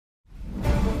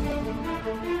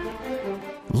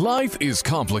Life is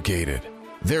complicated.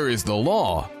 There is the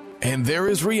law, and there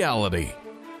is reality.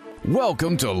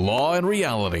 Welcome to Law and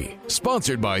Reality,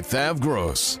 sponsored by Thav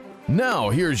Gross. Now,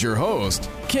 here's your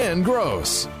host, Ken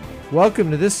Gross.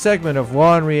 Welcome to this segment of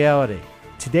Law and Reality.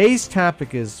 Today's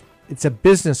topic is, it's a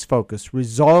business focus,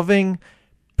 resolving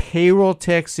payroll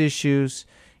tax issues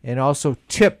and also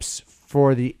tips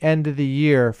for the end of the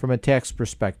year from a tax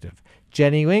perspective.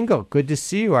 Jenny Lingle, good to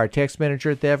see you, our tax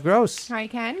manager at Thav Gross. Hi,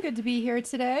 Ken. Good to be here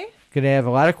today. Going to have a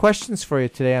lot of questions for you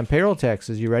today on payroll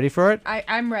taxes. You ready for it?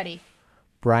 I'm ready.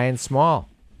 Brian Small.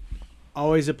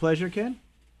 Always a pleasure, Ken.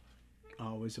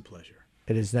 Always a pleasure.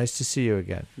 It is nice to see you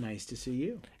again. Nice to see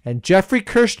you. And Jeffrey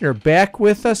Kirshner back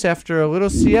with us after a little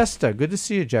siesta. Good to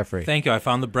see you, Jeffrey. Thank you. I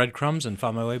found the breadcrumbs and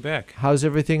found my way back. How's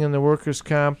everything in the workers'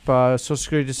 comp, Social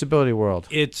Security disability world?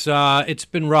 It's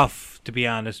been rough, to be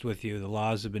honest with you. The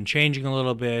laws have been changing a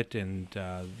little bit, and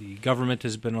the government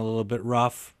has been a little bit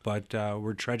rough, but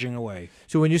we're trudging away.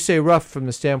 So when you say rough, from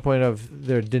the standpoint of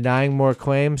they're denying more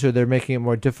claims, or they're making it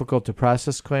more difficult to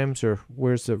process claims, or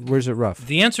where's it rough?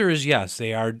 The answer is yes.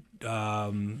 They are.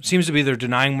 Seems to be they're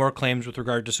denying more claims with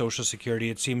regard to Social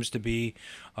Security. It seems to be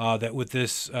that with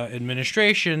this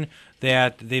administration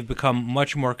that they've become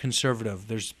much more conservative.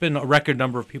 There's been a record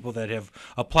number of people that have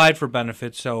applied for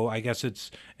benefits, so I guess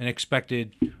it's an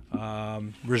expected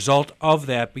result of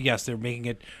that. But yes, they're making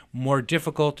it more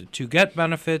difficult to get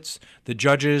benefits. The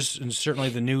judges, and certainly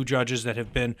the new judges that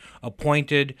have been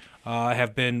appointed,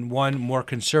 have been, one, more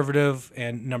conservative,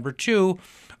 and number two,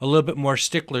 a little bit more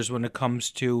sticklers when it comes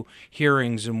to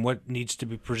hearings and what needs to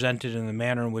be presented in the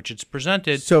manner in which it's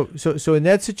presented. So in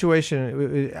that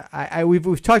situation,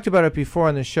 we've talked about it before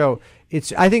on the show.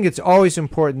 I think it's always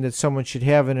important that someone should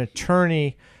have an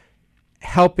attorney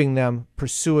helping them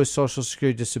pursue a Social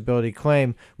Security disability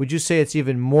claim. Would you say it's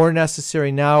even more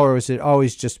necessary now, or has it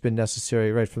always just been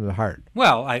necessary right from the heart?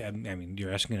 Well, I mean,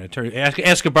 you're asking an attorney.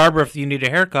 Ask a barber if you need a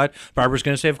haircut. Barber's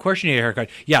going to say, of course you need a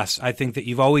haircut. Yes, I think that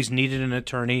you've always needed an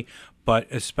attorney, but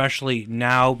especially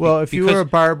now. Well, if you were a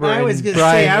barber, I was going to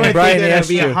say, I would think that it'd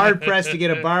be hard pressed to get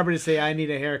a barber to say, I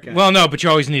need a haircut. Well, no, but you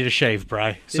always need a shave,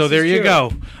 Bri. So there you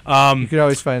go. You could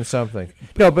always find something.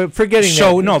 No, but forgetting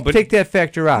take that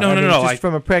factor out. No. Just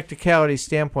from a practicality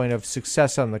standpoint of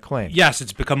success on the claim. Yes,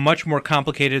 it's become much more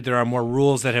complicated. There are more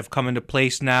rules that have come into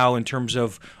place now in terms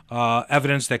of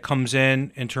evidence that comes in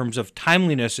terms of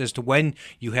timeliness as to when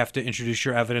you have to introduce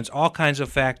your evidence. All kinds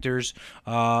of factors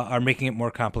are making it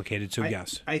more complicated. So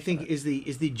yes, I think is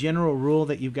the general rule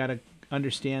that you've got to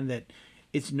understand that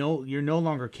you're no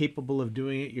longer capable of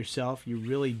doing it yourself. You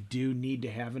really do need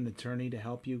to have an attorney to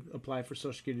help you apply for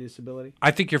Social Security disability.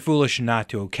 I think you're foolish not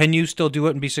to. Can you still do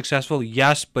it and be successful?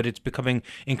 Yes, but it's becoming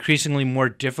increasingly more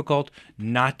difficult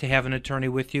not to have an attorney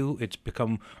with you. It's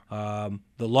become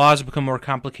the laws have become more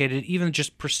complicated. Even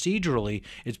just procedurally,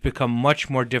 it's become much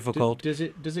more difficult. Does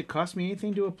it cost me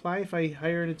anything to apply if I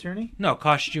hire an attorney? No, it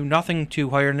costs you nothing to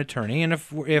hire an attorney. And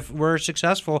if we're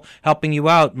successful helping you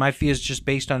out, my fee is just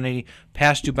based on any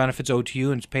past due benefits owed to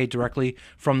you, and it's paid directly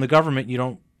from the government. You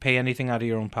don't pay anything out of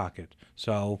your own pocket.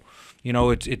 So,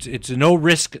 it's a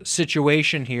no-risk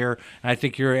situation here, and I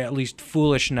think you're at least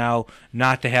foolish now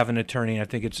not to have an attorney. I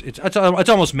think it's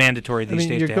almost mandatory these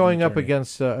days. You're going up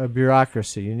against a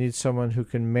bureaucracy. You need someone who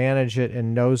can manage it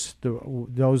and knows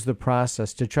the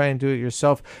process. To try and do it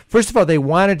yourself, first of all, they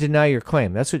want to deny your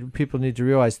claim. That's what people need to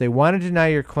realize. They want to deny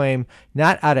your claim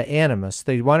not out of animus.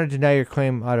 They want to deny your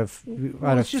claim out of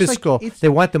fiscal. They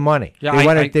want the money. Yeah,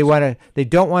 they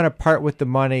don't want to part with the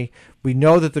money. We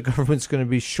know that the government's going to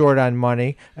be short on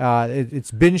money. It's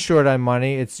been short on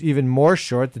money. It's even more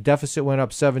short. The deficit went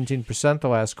up 17% the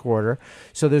last quarter.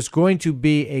 So there's going to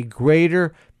be a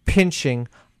greater pinching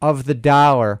of the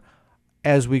dollar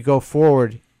as we go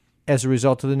forward as a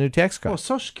result of the new tax cut. Well,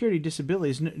 Social Security disability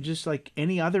is just like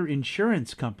any other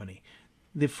insurance company.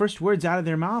 The first words out of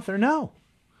their mouth are no.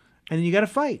 And then you got to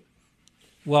fight.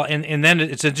 Well, and then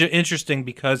it's interesting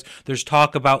because there's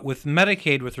talk about with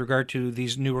Medicaid with regard to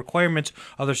these new requirements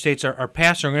other states are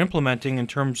passing or implementing in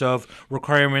terms of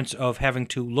requirements of having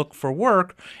to look for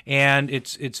work, and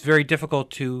it's very difficult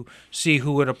to see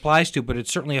who it applies to, but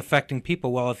it's certainly affecting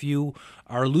people. Well, if you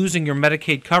are losing your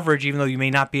Medicaid coverage, even though you may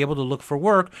not be able to look for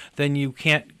work, then you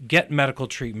can't get medical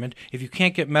treatment. If you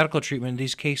can't get medical treatment,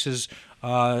 these cases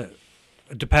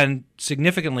depend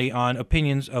significantly on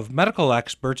opinions of medical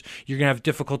experts. You're going to have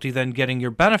difficulty then getting your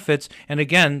benefits. And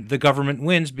again, the government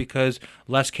wins because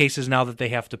less cases now that they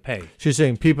have to pay. So you're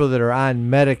saying people that are on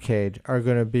Medicaid are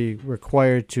going to be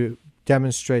required to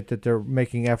demonstrate that they're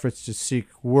making efforts to seek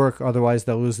work. Otherwise,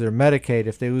 they'll lose their Medicaid.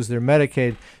 If they lose their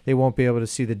Medicaid, they won't be able to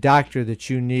see the doctor that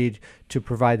you need to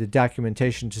provide the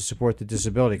documentation to support the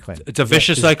disability claim. It's a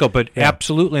vicious cycle, but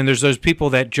absolutely. And there's those people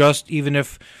that just, even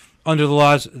if under the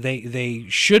laws they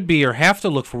should be or have to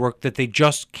look for work, that they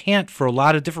just can't for a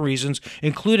lot of different reasons,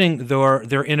 including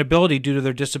their inability due to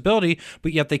their disability,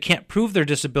 but yet they can't prove their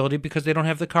disability because they don't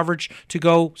have the coverage to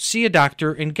go see a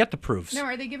doctor and get the proofs. Now,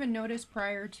 are they given notice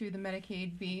prior to the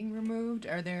Medicaid being removed?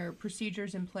 Are there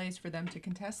procedures in place for them to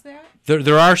contest that?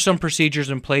 There are some procedures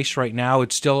in place right now.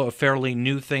 It's still a fairly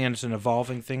new thing, and it's an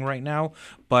evolving thing right now,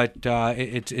 but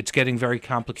it's getting very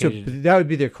complicated. So that would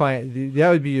be their client. That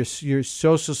would be your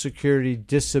Social Security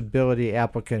disability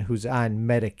applicant who's on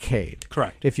Medicaid.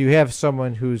 Correct. If you have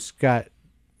someone who's got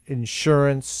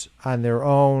insurance on their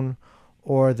own,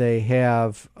 or they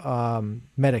have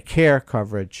Medicare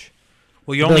coverage,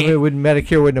 well, you only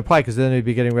Medicare wouldn't apply because then they'd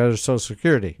be getting rid of Social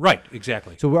Security. Right,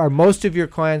 exactly. So are most of your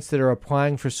clients that are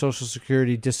applying for Social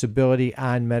Security disability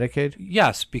on Medicaid?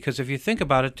 Yes, because if you think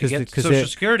about it, to get Social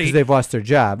Security, because they've lost their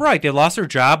job. Right, they lost their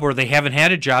job, or they haven't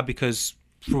had a job because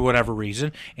for whatever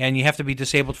reason, and you have to be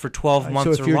disabled for 12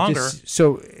 months or longer.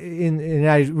 And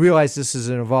I realize this is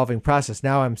an evolving process.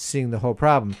 Now I'm seeing the whole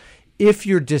problem. If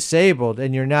you're disabled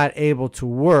and you're not able to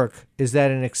work, is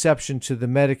that an exception to the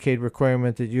Medicaid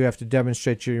requirement that you have to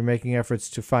demonstrate you're making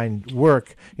efforts to find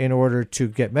work in order to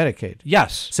get Medicaid?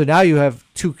 Yes. So now you have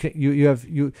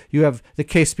you have the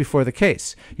case before the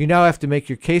case. You now have to make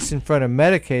your case in front of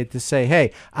Medicaid to say,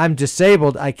 hey, I'm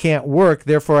disabled, I can't work,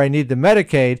 therefore I need the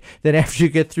Medicaid. Then after you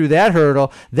get through that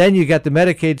hurdle, then you get the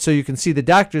Medicaid so you can see the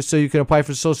doctor so you can apply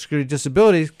for Social Security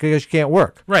disability because you can't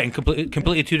work. Right, and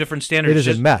completely two different standards. It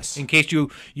is a mess. In case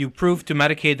you prove to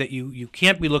Medicaid that you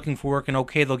can't be looking for work, and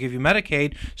okay, they'll give you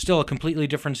Medicaid, still a completely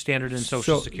different standard in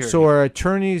Social Security. So are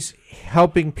attorneys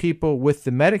helping people with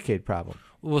the Medicaid problem?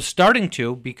 Well, starting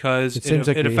to, because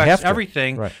it affects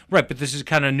everything. Right, but this is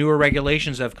kind of newer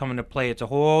regulations that have come into play. It's a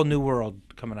whole new world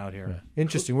coming out here. Yeah.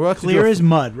 Interesting. We'll have to clear as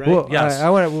mud, right? Yes.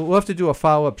 We'll have to do a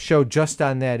follow-up show just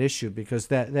on that issue because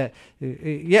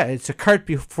it's a cart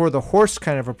before the horse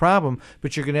kind of a problem,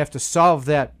 but you're going to have to solve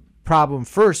that problem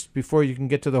first before you can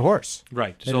get to the horse.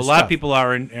 Right. So a lot of people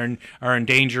are in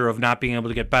danger of not being able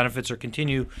to get benefits or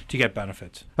continue to get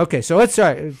benefits. Okay, so let's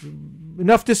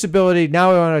enough disability.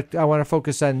 Now I want to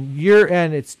focus on year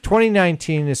end. It's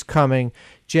 2019 is coming.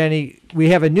 Jenny, we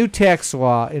have a new tax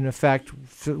law in effect,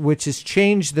 which has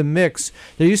changed the mix.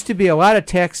 There used to be a lot of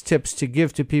tax tips to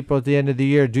give to people at the end of the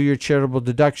year. Do your charitable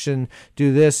deduction,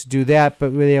 do this, do that,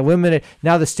 but they eliminate.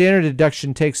 Now the standard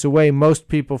deduction takes away most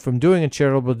people from doing a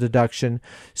charitable deduction.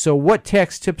 So what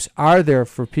tax tips are there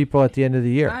for people at the end of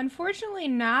the year? Unfortunately,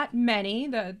 not many.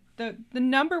 The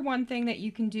number one thing that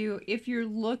you can do if you're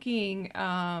looking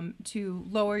to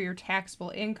lower your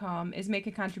taxable income is make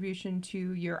a contribution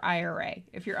to your IRA.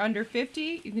 If you're under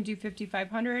 50, you can do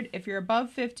 $5,500. If you're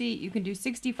above 50, you can do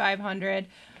 $6,500.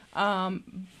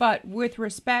 But with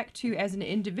respect to as an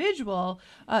individual,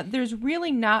 there's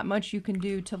really not much you can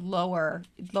do to lower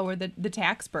the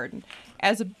tax burden.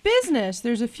 As a business,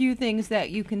 there's a few things that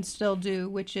you can still do,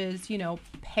 which is,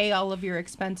 pay all of your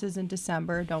expenses in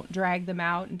December. Don't drag them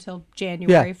out until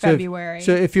January, February.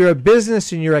 So if you're a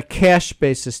business and you're a cash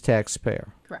basis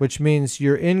taxpayer, correct, which means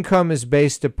your income is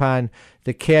based upon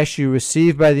the cash you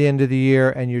receive by the end of the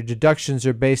year, and your deductions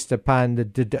are based upon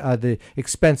the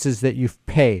expenses that you've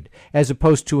paid, as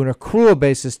opposed to an accrual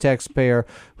basis taxpayer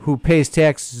who pays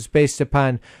taxes based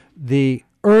upon the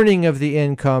earning of the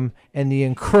income and the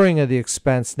incurring of the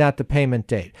expense, not the payment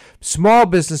date. Small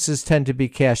businesses tend to be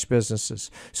cash businesses.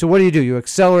 So what do? You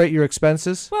accelerate your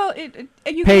expenses? Well,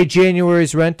 you pay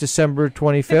January's rent December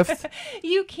 25th?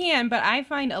 You can, but I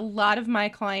find a lot of my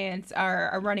clients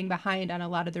are running behind on a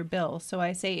lot of their bills. So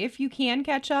I say if you can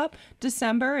catch up,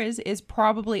 December is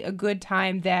probably a good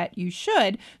time that you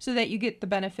should, so that you get the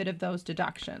benefit of those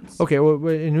deductions. Okay, well,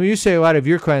 and when you say a lot of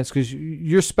your clients, because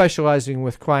you're specializing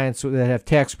with clients that have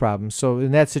tax problems, so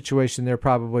in that situation, they're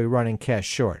probably running cash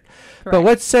short. Correct. But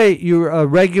let's say you're a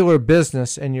regular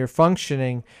business and you're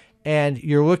functioning and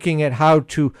you're looking at how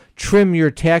to trim your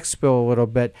tax bill a little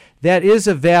bit. That is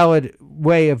a valid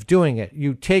way of doing it.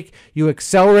 You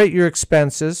accelerate your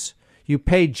expenses. You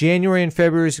pay January and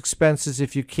February's expenses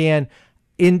if you can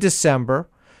in December.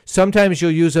 Sometimes you'll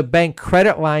use a bank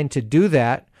credit line to do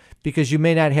that, because you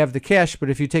may not have the cash, but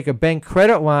if you take a bank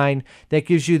credit line, that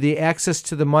gives you the access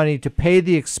to the money to pay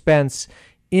the expense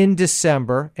in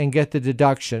December and get the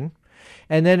deduction.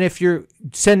 And then if you're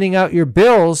sending out your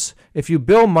bills, if you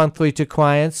bill monthly to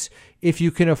clients, if you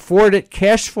can afford it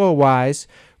cash flow wise,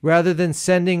 Rather than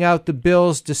sending out the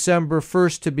bills December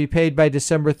 1st to be paid by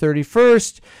December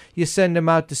 31st, you send them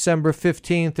out December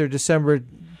 15th or December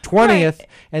 20th, Right.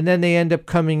 and then they end up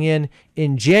coming in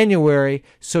January.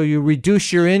 So you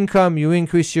reduce your income, you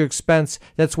increase your expense.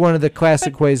 That's one of the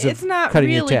classic ways It's of not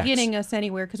cutting your really tax. getting us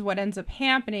anywhere, because what ends up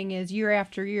happening is year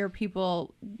after year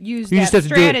people use You that just have to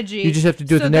do it- strategy. you just have to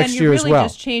do it so the next then year you as really well.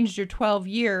 just changed your 12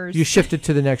 years. You shift it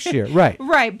to the next year, right?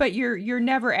 Right, but you're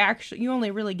never actually, you're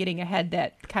only really getting ahead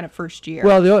that kind of first year.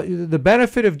 Well, the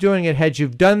benefit of doing it, had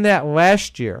you've done that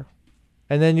last year,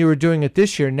 and then you were doing it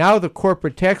this year, now the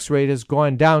corporate tax rate has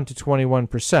gone down to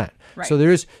 21%. Right.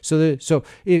 So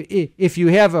if you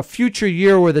have a future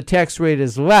year where the tax rate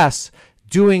is less,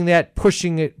 doing that,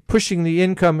 pushing the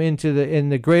income in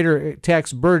the greater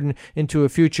tax burden into a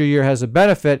future year has a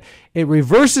benefit. It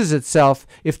reverses itself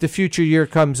if the future year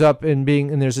comes up and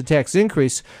there's a tax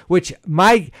increase, which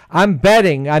I'm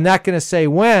betting, I'm not going to say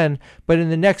when, but in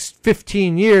the next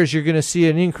 15 years you're going to see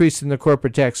an increase in the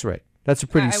corporate tax rate. That's a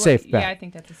pretty safe bet. Yeah, I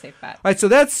think that's a safe bet. All right, so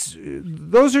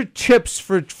those are tips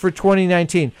for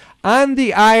 2019. On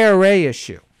the IRA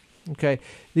issue, okay,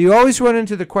 you always run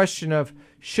into the question of,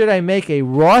 should I make a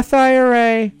Roth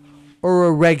IRA or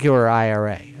a regular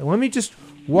IRA? And let me just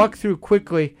walk through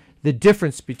quickly the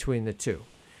difference between the two.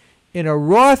 In a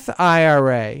Roth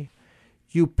IRA,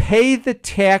 you pay the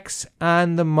tax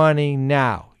on the money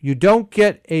now. You don't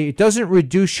it doesn't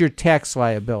reduce your tax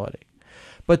liability.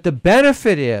 But the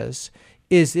benefit is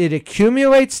it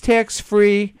accumulates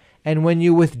tax-free, and when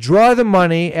you withdraw the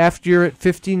money after you're at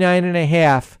 59 and a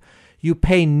half, you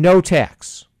pay no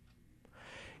tax.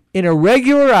 In a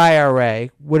regular IRA,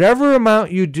 whatever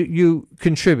amount you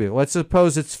contribute, let's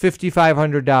suppose it's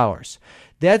 $5,500,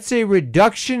 that's a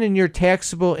reduction in your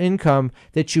taxable income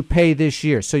that you pay this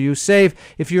year. So you save,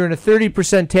 if you're in a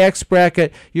 30% tax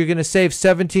bracket, you're going to save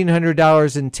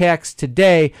 $1,700 in tax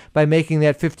today by making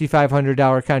that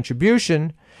 $5,500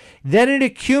 contribution. Then it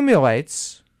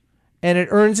accumulates and it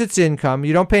earns its income.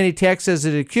 You don't pay any tax as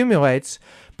it accumulates,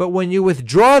 but when you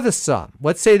withdraw the sum,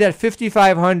 let's say that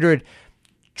 $5,500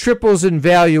 triples in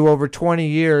value over 20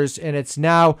 years and it's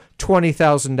now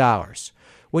 $20,000.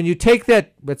 When you take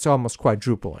that, it's almost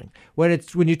quadrupling. When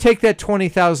you take that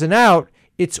 $20,000 out,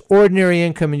 it's ordinary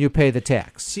income and you pay the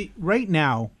tax. See, right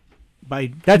now, by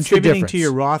That's the contributing difference. to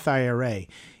your Roth IRA,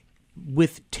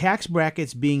 with tax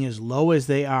brackets being as low as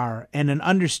they are, and an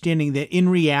understanding that in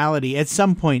reality, at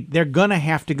some point, they're going to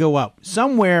have to go up.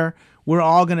 Somewhere, we're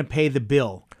all going to pay the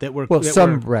bill that we're. Well, that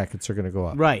some we're- brackets are going to go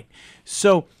up. Right.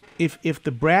 So if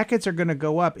the brackets are going to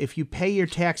go up, if you pay your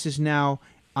taxes now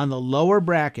on the lower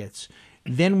brackets,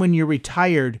 then when you're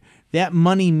retired, that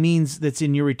money that's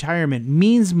in your retirement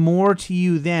means more to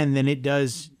you then than it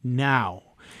does now.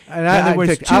 And In other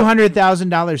words,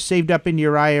 $200,000 saved up in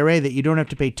your IRA that you don't have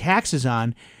to pay taxes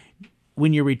on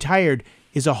when you're retired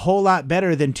is a whole lot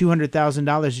better than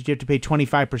 $200,000 that you have to pay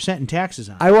 25% in taxes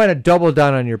on. I want to double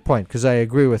down on your point because I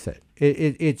agree with it.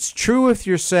 It's true if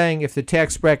you're saying if the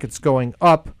tax bracket's going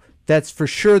up, that's for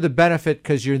sure the benefit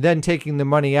because you're then taking the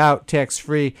money out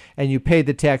tax-free and you pay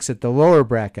the tax at the lower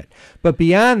bracket. But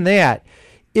beyond that,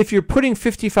 if you're putting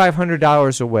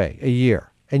 $5,500 away a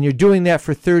year and you're doing that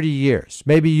for 30 years,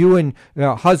 maybe you and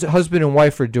husband and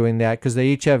wife are doing that because they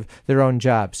each have their own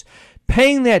jobs,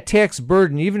 paying that tax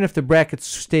burden, even if the brackets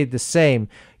stayed the same,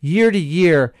 year to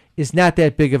year is not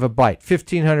that big of a bite.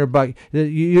 $1,500,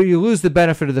 you lose the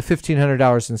benefit of the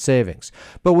 $1,500 in savings.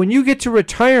 But when you get to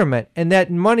retirement and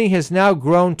that money has now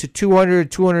grown to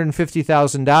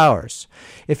 $250,000,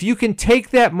 if you can take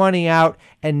that money out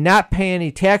and not pay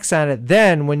any tax on it,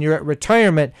 then when you're at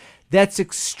retirement, that's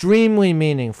extremely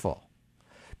meaningful.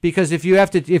 Because if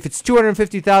it's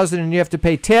 $250,000 and you have to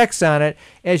pay tax on it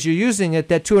as you're using it,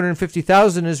 that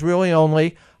 $250,000 is really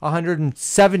only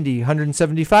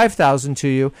 $175,000 to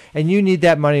you, and you need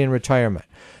that money in retirement.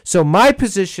 So my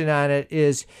position on it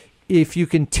is, if you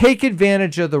can take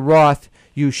advantage of the Roth,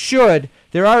 you should.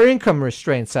 There are income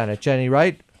restraints on it, Jenny,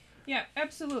 right? Yeah,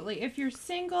 absolutely. If you're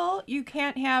single, you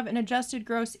can't have an adjusted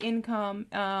gross income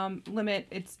limit.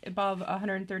 It's above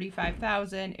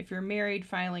 $135,000. If you're married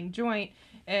filing joint,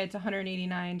 it's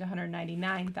 $189,000 to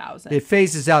 $199,000. It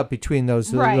phases out between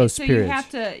those Right. So periods.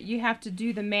 you have to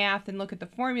do the math and look at the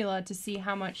formula to see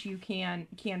how much you can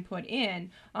put in.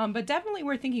 But definitely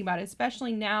worth thinking about,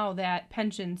 especially now that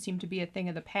pensions seem to be a thing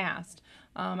of the past.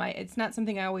 It's not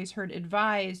something I always heard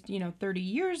advised, 30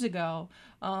 years ago.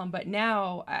 But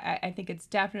now I think it's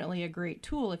definitely a great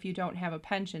tool if you don't have a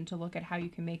pension to look at how you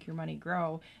can make your money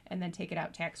grow and then take it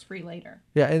out tax-free later.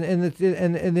 Yeah, and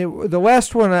the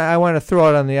last one I want to throw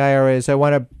out on the IRA is I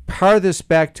want to par this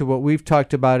back to what we've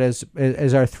talked about as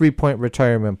our 3-point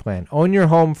retirement plan. Own your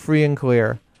home free and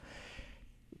clear,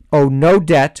 owe no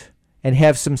debt, and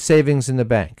have some savings in the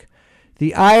bank.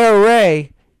 The IRA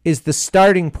is the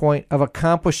starting point of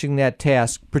accomplishing that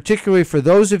task, particularly for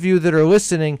those of you that are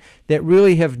listening that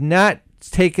really have not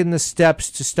taken the steps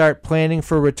to start planning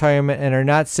for retirement and are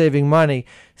not saving money.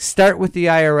 Start with the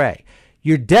IRA.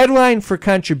 Your deadline for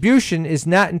contribution is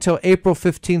not until April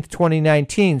 15th,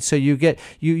 2019. So you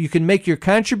can make your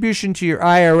contribution to your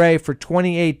IRA for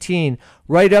 2018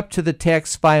 right up to the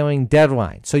tax filing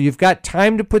deadline. So you've got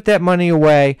time to put that money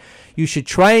away. You should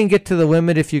try and get to the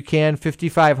limit if you can.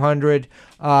 $5,500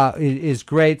 is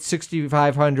great.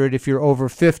 $6,500 if you're over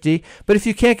 50. But if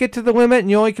you can't get to the limit and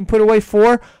you only can put away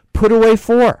 $4, put away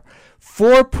 $4.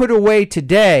 $4 put away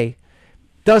today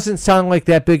doesn't sound like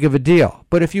that big of a deal.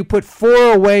 But if you put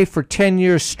 $4 away for 10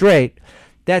 years straight,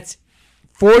 that's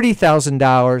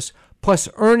 $40,000 plus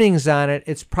earnings on it.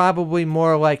 It's probably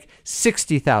more like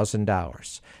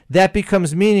 $60,000. That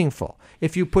becomes meaningful.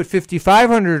 If you put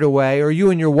 $5,500 away, or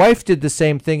you and your wife did the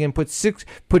same thing and put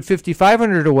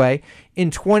 $5,500 away,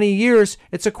 in 20 years,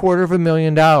 it's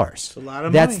 $250,000. That's a lot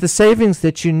of That's money. the savings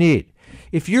that you need.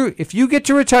 If you get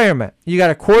to retirement, you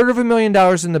got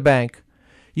 $250,000 in the bank,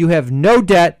 you have no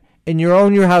debt, and you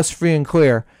own your house free and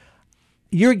clear,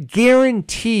 you're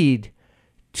guaranteed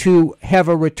to have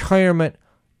a retirement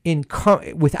income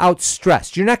without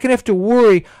stress. You're not going to have to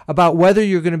worry about whether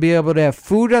you're going to be able to have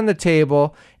food on the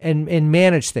table and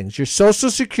manage things. Your Social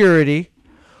Security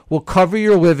will cover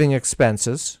your living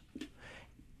expenses,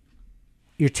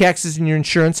 your taxes and your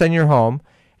insurance on your home,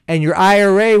 and your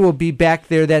IRA will be back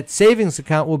there. That savings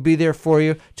account will be there for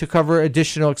you to cover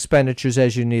additional expenditures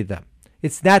as you need them.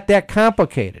 It's not that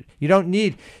complicated. You don't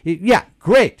need, yeah,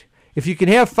 great. If you can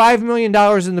have $5 million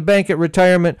in the bank at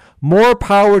retirement, more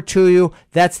power to you.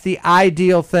 That's the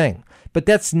ideal thing. But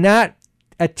that's not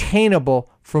attainable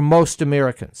for most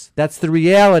Americans. That's the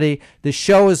reality. The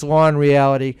show is Law and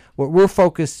Reality. What we're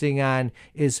focusing on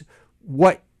is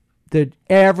what the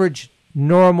average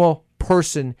normal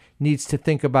person needs to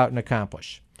think about and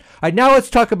accomplish. All right, now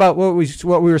let's talk about what we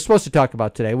were supposed to talk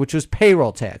about today, which was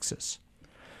payroll taxes.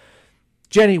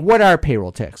 Jenny, what are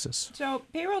payroll taxes? So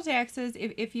payroll taxes,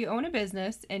 if you own a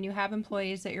business and you have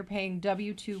employees that you're paying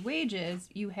W-2 wages,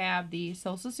 you have the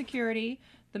Social Security,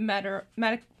 the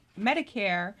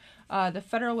Medicare, the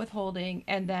federal withholding,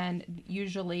 and then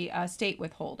usually state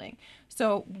withholding.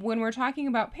 So when we're talking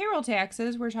about payroll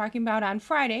taxes, we're talking about on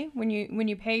Friday when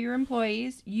you pay your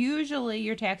employees. Usually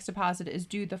your tax deposit is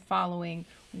due the following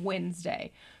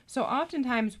Wednesday. So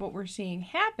oftentimes what we're seeing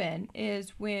happen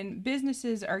is when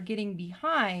businesses are getting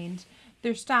behind,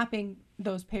 they're stopping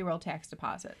those payroll tax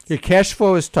deposits. Your cash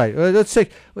flow is tight.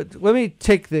 Let me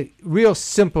take the real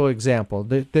simple example,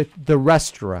 the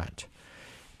restaurant.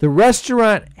 The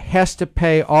restaurant has to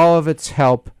pay all of its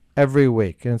help every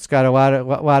week, and it's got a lot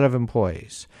of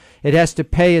employees. It has to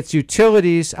pay its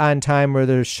utilities on time or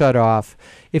they're shut off.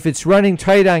 If it's running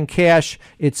tight on cash,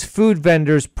 its food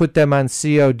vendors put them on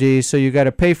COD, so you got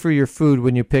to pay for your food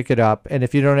when you pick it up. And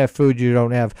if you don't have food, you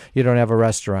don't have a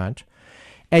restaurant.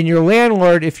 And your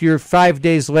landlord, if you're 5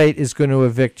 days late, is going to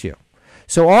evict you.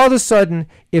 So all of a sudden,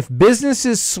 if business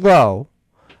is slow,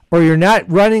 or you're not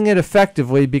running it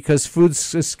effectively because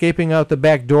food's escaping out the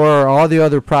back door or all the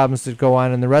other problems that go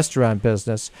on in the restaurant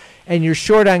business, and you're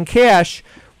short on cash,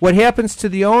 what happens to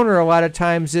the owner a lot of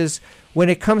times is when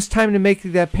it comes time to make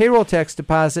that payroll tax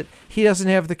deposit, he doesn't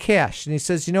have the cash. And he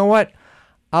says, you know what?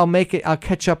 I'll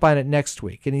catch up on it next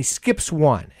week. And he skips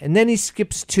 1, and then he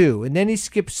skips 2, and then he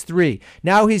skips 3.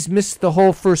 Now he's missed the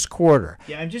whole first quarter.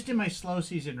 Yeah, I'm just in my slow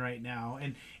season right now,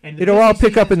 and it'll all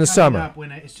pick up in the summer.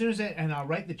 And I'll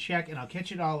write the check and I'll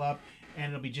catch it all up,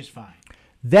 and it'll be just fine.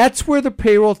 That's where the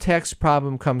payroll tax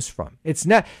problem comes from. It's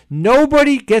not,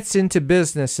 nobody gets into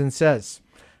business and says,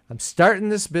 I'm starting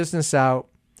this business out,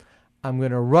 I'm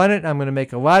going to run it, I'm going to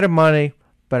make a lot of money,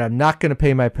 but I'm not going to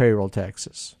pay my payroll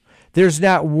taxes. There's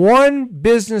not one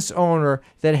business owner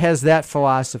that has that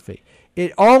philosophy.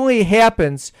 It only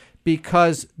happens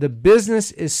because the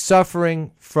business is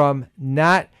suffering from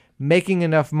not making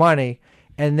enough money,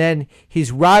 and then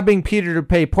he's robbing Peter to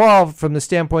pay Paul from the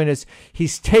standpoint is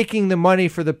he's taking the money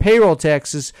for the payroll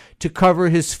taxes to cover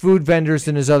his food vendors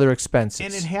and his other expenses.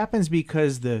 And it happens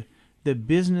because the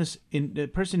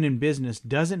person in business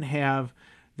doesn't have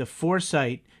the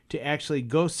foresight to actually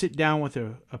go sit down with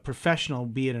a professional,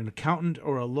 be it an accountant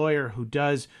or a lawyer who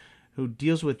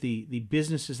deals with the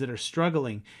businesses that are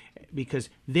struggling, because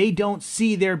they don't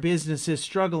see their businesses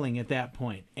struggling at that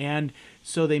point. And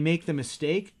so they make the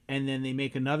mistake, and then they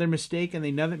make another mistake, and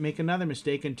they make another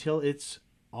mistake until it's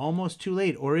almost too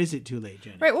late. Or is it too late,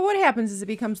 Jenny? Right. Well, what happens is it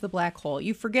becomes the black hole.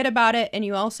 You forget about it, and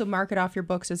you also mark it off your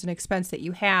books as an expense that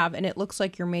you have, and it looks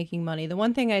like you're making money. The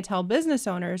one thing I tell business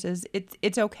owners is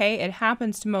it's okay. It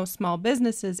happens to most small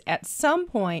businesses at some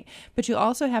point, but you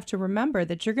also have to remember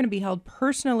that you're going to be held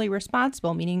personally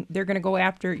responsible, meaning they're going to go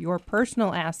after your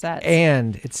personal assets.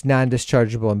 And it's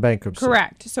non-dischargeable in bankruptcy.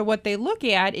 Correct. So what they look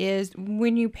at is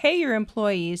when you pay your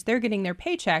employees, they're getting their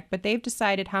paycheck, but they've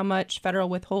decided how much federal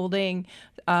withholding,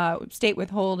 state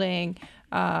withholding,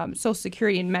 Social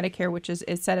Security and Medicare, which is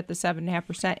set at the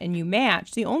 7.5%, and you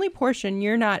match. The only portion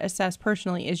you're not assessed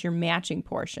personally is your matching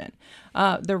portion.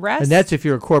 The rest, and that's if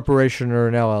you're a corporation or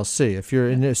an LLC. If you're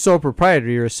a sole proprietor,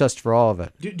 you're assessed for all of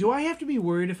it. Do I have to be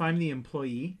worried if I'm the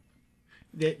employee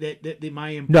that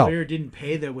my employer didn't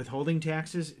pay the withholding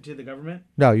taxes to the government?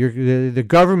 No, the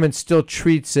government still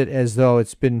treats it as though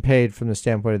it's been paid from the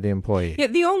standpoint of the employee. Yeah,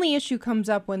 the only issue comes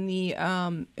up when the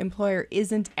employer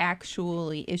isn't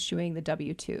actually issuing the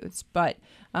W-2s, but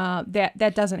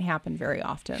that doesn't happen very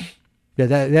often.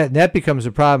 Yeah, that becomes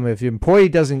a problem if the employee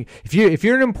doesn't. If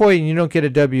you're an employee and you don't get a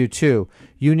W-2,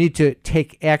 you need to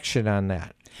take action on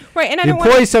that. Right, and the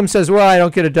employee some says, "Well, I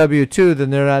don't get a W-2,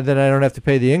 then I don't have to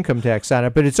pay the income tax on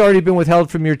it." But it's already been withheld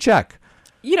from your check.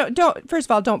 First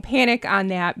of all, don't panic on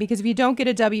that, because if you don't get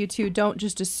a W-2, don't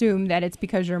just assume that it's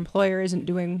because your employer isn't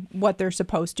doing what they're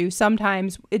supposed to.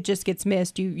 Sometimes it just gets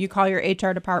missed. You call your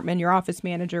HR department, your office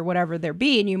manager, whatever there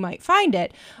be, and you might find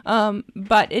it.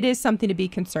 But it is something to be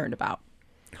concerned about.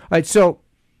 All right, so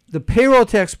the payroll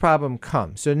tax problem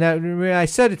comes. So now I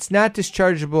said it's not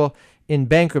dischargeable in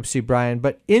bankruptcy, Brian,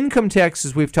 but income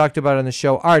taxes we've talked about on the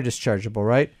show are dischargeable,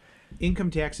 right?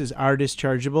 Income taxes are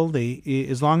dischargeable.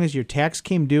 As long as your tax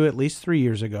came due at least 3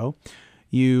 years ago,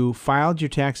 you filed your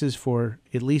taxes for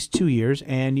at least 2 years,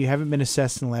 and you haven't been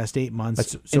assessed in the last 8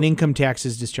 months, and income tax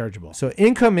is dischargeable. So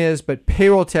income is, but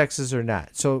payroll taxes are not.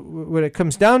 So what it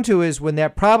comes down to is when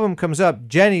that problem comes up,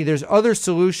 Jenny, there's other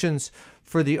solutions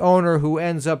for the owner who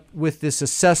ends up with this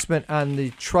assessment on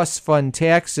the trust fund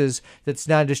taxes that's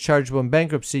non-dischargeable in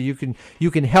bankruptcy.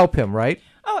 You can help him, right?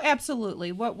 Oh,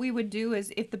 absolutely. What we would do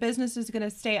is if the business is going to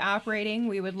stay operating,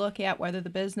 we would look at whether the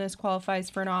business qualifies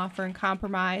for an offer in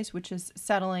compromise, which is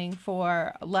settling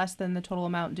for less than the total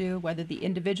amount due, whether the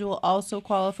individual also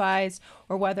qualifies,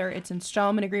 or whether it's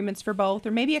installment agreements for both,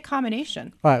 or maybe a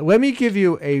combination. All right, let me give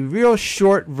you a real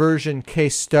short version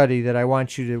case study that I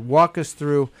want you to walk us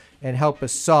through and help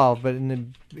us solve. But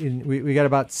we got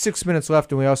about 6 minutes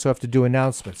left, and we also have to do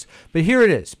announcements. But here it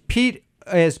is. Pete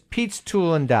has Pete's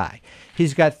Tool and Die.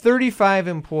 He's got 35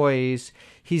 employees.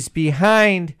 He's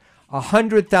behind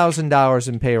 $100,000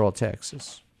 in payroll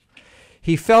taxes.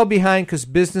 He fell behind because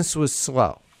business was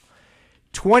slow.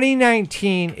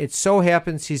 2019, it so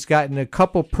happens he's gotten a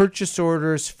couple purchase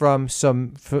orders from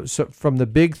the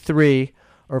big three,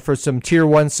 or for some tier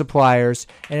 1 suppliers,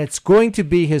 and it's going to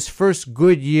be his first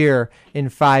good year in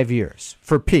 5 years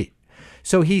for Pete.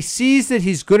 So he sees that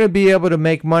he's going to be able to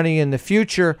make money in the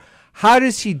future. How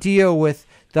does he deal with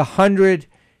the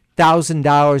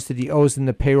 $100,000 that he owes in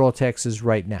the payroll taxes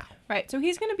right now? Right, so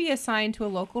he's going to be assigned to a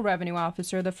local revenue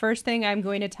officer. The first thing I'm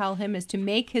going to tell him is to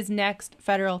make his next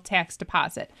federal tax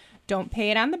deposit. Don't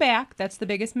pay it on the back. That's the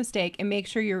biggest mistake. And make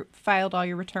sure you filed all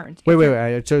your returns.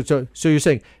 Wait. So you're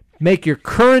saying make your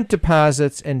current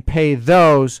deposits and pay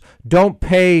those. Don't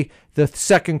pay the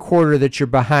second quarter that you're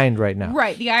behind right now.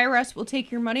 Right. The IRS will take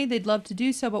your money. They'd love to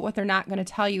do so, but what they're not going to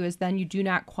tell you is then you do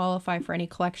not qualify for any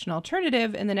collection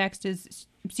alternative, and the next is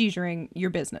seizuring your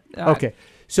business. Okay.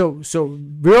 So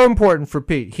real important for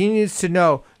Pete. He needs to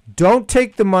know, don't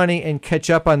take the money and catch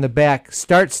up on the back.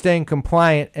 Start staying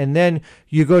compliant, and then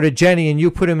you go to Jenny and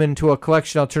you put him into a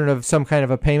collection alternative, some kind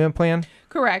of a payment plan?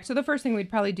 Correct. So the first thing we'd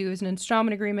probably do is an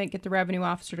installment agreement, get the revenue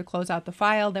officer to close out the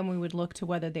file. Then we would look to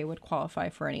whether they would qualify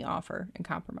for any offer and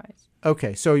compromise.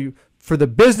 Okay. So for the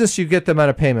business, you get them on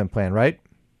a payment plan, right?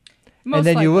 Most and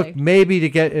then likely. you look maybe to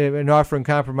get an offer and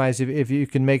compromise if you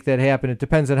can make that happen. It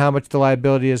depends on how much the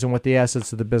liability is and what the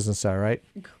assets of the business are, right?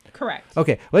 Correct.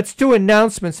 Okay, let's do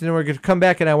announcements, and then we're going to come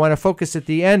back, and I want to focus at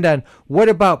the end on what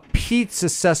about Pete's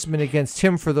assessment against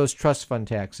him for those trust fund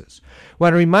taxes. I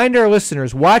want to remind our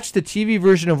listeners, watch the TV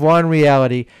version of Law and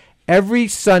Reality every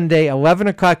Sunday, 11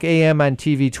 o'clock a.m. on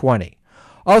TV 20.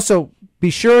 Also, Be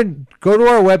sure and go to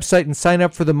our website and sign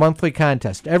up for the monthly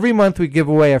contest. Every month we give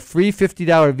away a free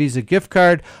 $50 Visa gift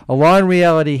card, a Law and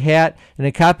Reality hat, and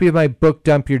a copy of my book,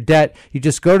 Dump Your Debt. You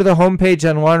just go to the homepage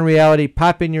on Law and Reality,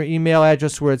 pop in your email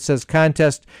address where it says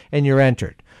contest, and you're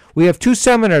entered. We have 2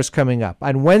 seminars coming up.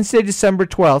 On Wednesday, December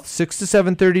 12th, 6 to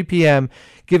 7:30 p.m.,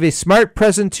 give a smart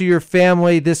present to your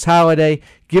family this holiday.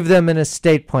 Give them an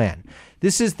estate plan.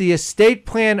 This is the estate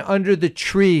plan under the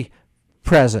tree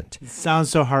present. It sounds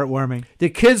so heartwarming. The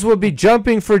kids will be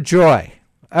jumping for joy.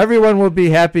 Everyone will be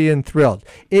happy and thrilled.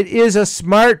 It is a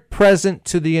smart present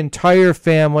to the entire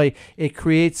family. It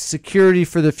creates security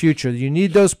for the future. You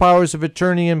need those powers of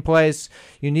attorney in place.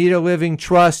 You need a living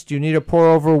trust. You need a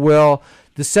pour-over will.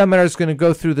 The seminar is going to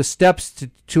go through the steps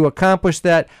to accomplish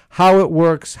that, how it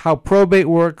works, how probate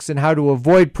works, and how to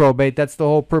avoid probate. That's the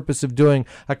whole purpose of doing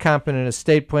a competent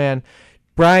estate plan.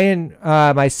 Brian,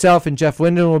 myself, and Jeff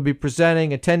Linden will be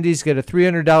presenting. Attendees get a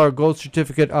 $300 gold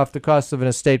certificate off the cost of an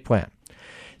estate plan.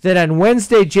 Then on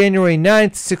Wednesday, January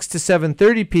 9th, 6 to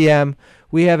 7:30 p.m.,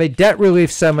 we have a debt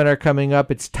relief seminar coming up.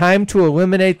 It's time to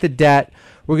eliminate the debt.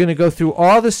 We're going to go through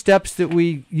all the steps that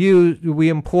we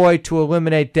employ to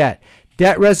eliminate debt.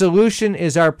 Debt resolution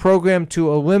is our program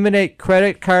to eliminate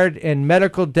credit card and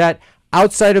medical debt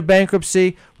outside of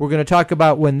bankruptcy. We're going to talk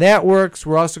about when that works.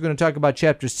 We're also going to talk about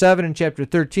Chapter 7 and Chapter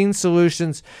 13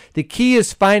 solutions. The key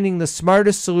is finding the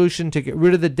smartest solution to get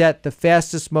rid of the debt the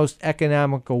fastest, most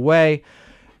economical way.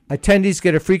 Attendees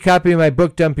get a free copy of my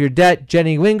book, Dump Your Debt.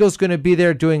 Jenny Lingle's going to be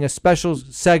there doing a special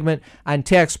segment on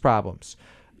tax problems.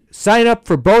 Sign up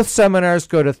for both seminars.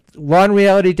 Go to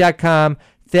lawandreality.com,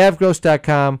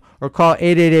 thavgross.com, or call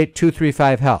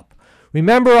 888-235-HELP.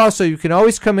 Remember also, you can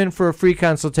always come in for a free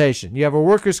consultation. You have a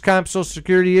workers' comp, Social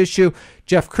Security issue,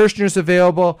 Jeff Kirshner's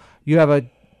available. You have a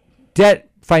debt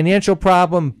financial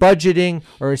problem, budgeting,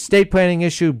 or estate planning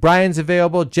issue, Brian's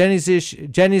available.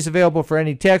 Jenny's available for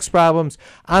any tax problems.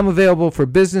 I'm available for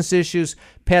business issues.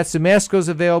 Pat Simasco's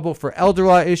available for elder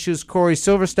law issues. Corey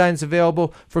Silverstein's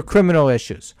available for criminal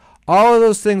issues. All of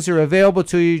those things are available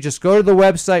to you. Just go to the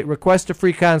website, request a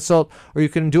free consult, or you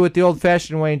can do it the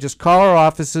old-fashioned way and just call our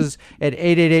offices at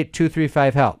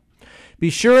 888-235-HELP.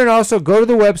 Be sure and also go to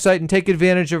the website and take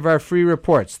advantage of our free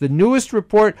reports. The newest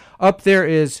report up there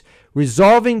is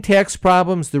Resolving Tax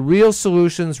Problems, The Real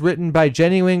Solutions, written by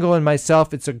Jenny Lingle and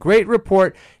myself. It's a great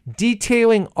report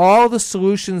detailing all the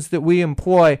solutions that we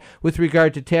employ with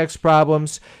regard to tax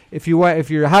problems. If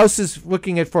your house is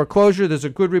looking at foreclosure, there's a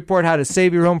good report, How to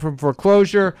Save Your Home from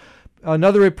Foreclosure.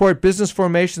 Another report, Business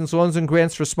Formations, Loans and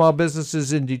Grants for Small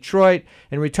Businesses in Detroit,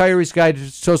 and Retiree's Guide to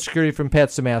Social Security from Pat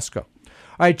Simasco. All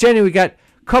right, Jenny, we got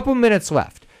a couple minutes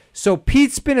left. So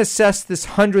Pete's been assessed this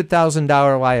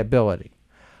 $100,000 liability.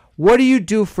 What do you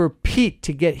do for Pete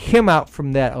to get him out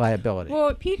from that liability? Well,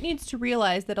 what Pete needs to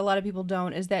realize that a lot of people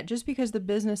don't is that just because the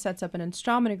business sets up an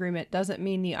installment agreement doesn't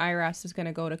mean the IRS is going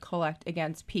to go to collect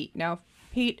against Pete. Now, if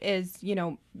Pete is,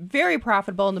 very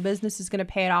profitable and the business is going to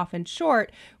pay it off in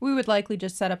short, we would likely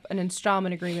just set up an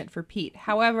installment agreement for Pete.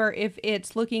 However, if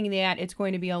it's looking at it's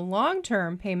going to be a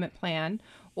long-term payment plan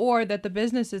or that the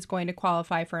business is going to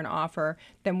qualify for an offer,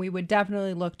 then we would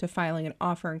definitely look to filing an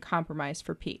offer in compromise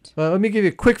for Pete. Well, let me give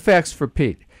you quick facts for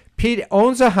Pete. Pete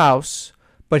owns a house,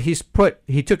 but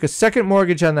he took a second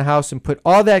mortgage on the house and put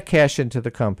all that cash into the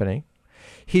company.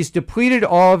 He's depleted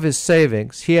all of his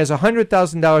savings. He has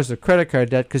 $100,000 of credit card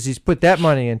debt because he's put that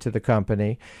money into the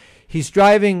company. He's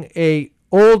driving a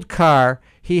old car.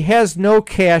 He has no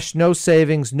cash, no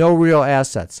savings, no real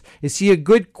assets. Is he a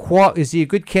good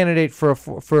candidate for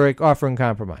an offer in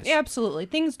compromise? Absolutely.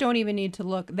 Things don't even need to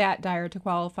look that dire to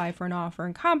qualify for an offer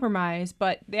in compromise,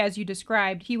 but as you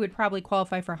described, he would probably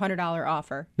qualify for a $100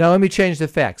 offer. Now let me change the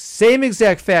facts. Same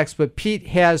exact facts, but Pete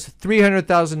has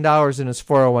 $300,000 in his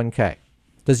 401k.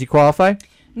 Does he qualify?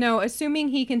 No, assuming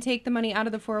he can take the money out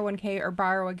of the 401k or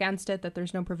borrow against it, that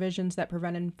there's no provisions that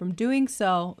prevent him from doing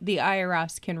so, the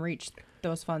IRS can reach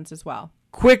those funds as well.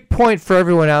 Quick point for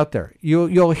everyone out there.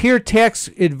 You'll hear tax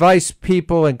advice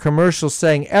people and commercials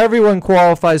saying everyone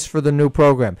qualifies for the new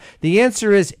program. The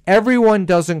answer is everyone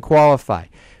doesn't qualify.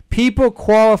 People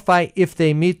qualify if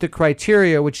they meet the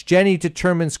criteria, which Jenny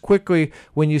determines quickly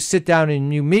when you sit down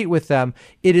and you meet with them.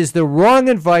 It is the wrong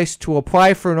advice to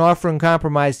apply for an offer in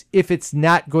compromise if it's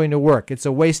not going to work. It's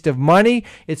a waste of money,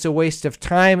 it's a waste of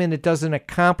time, and it doesn't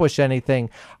accomplish anything.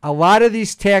 A lot of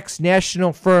these tax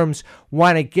national firms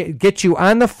want to get you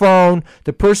on the phone.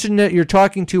 The person that you're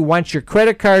talking to wants your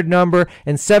credit card number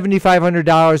and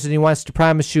 $7,500, and he wants to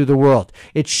promise you the world.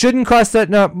 It shouldn't cost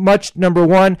that much, number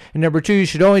one, and number two, you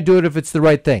should only do it if it's the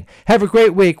right thing. Have a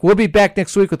great week. We'll be back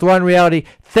next week with Law and Reality.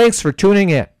 Thanks for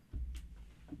tuning in.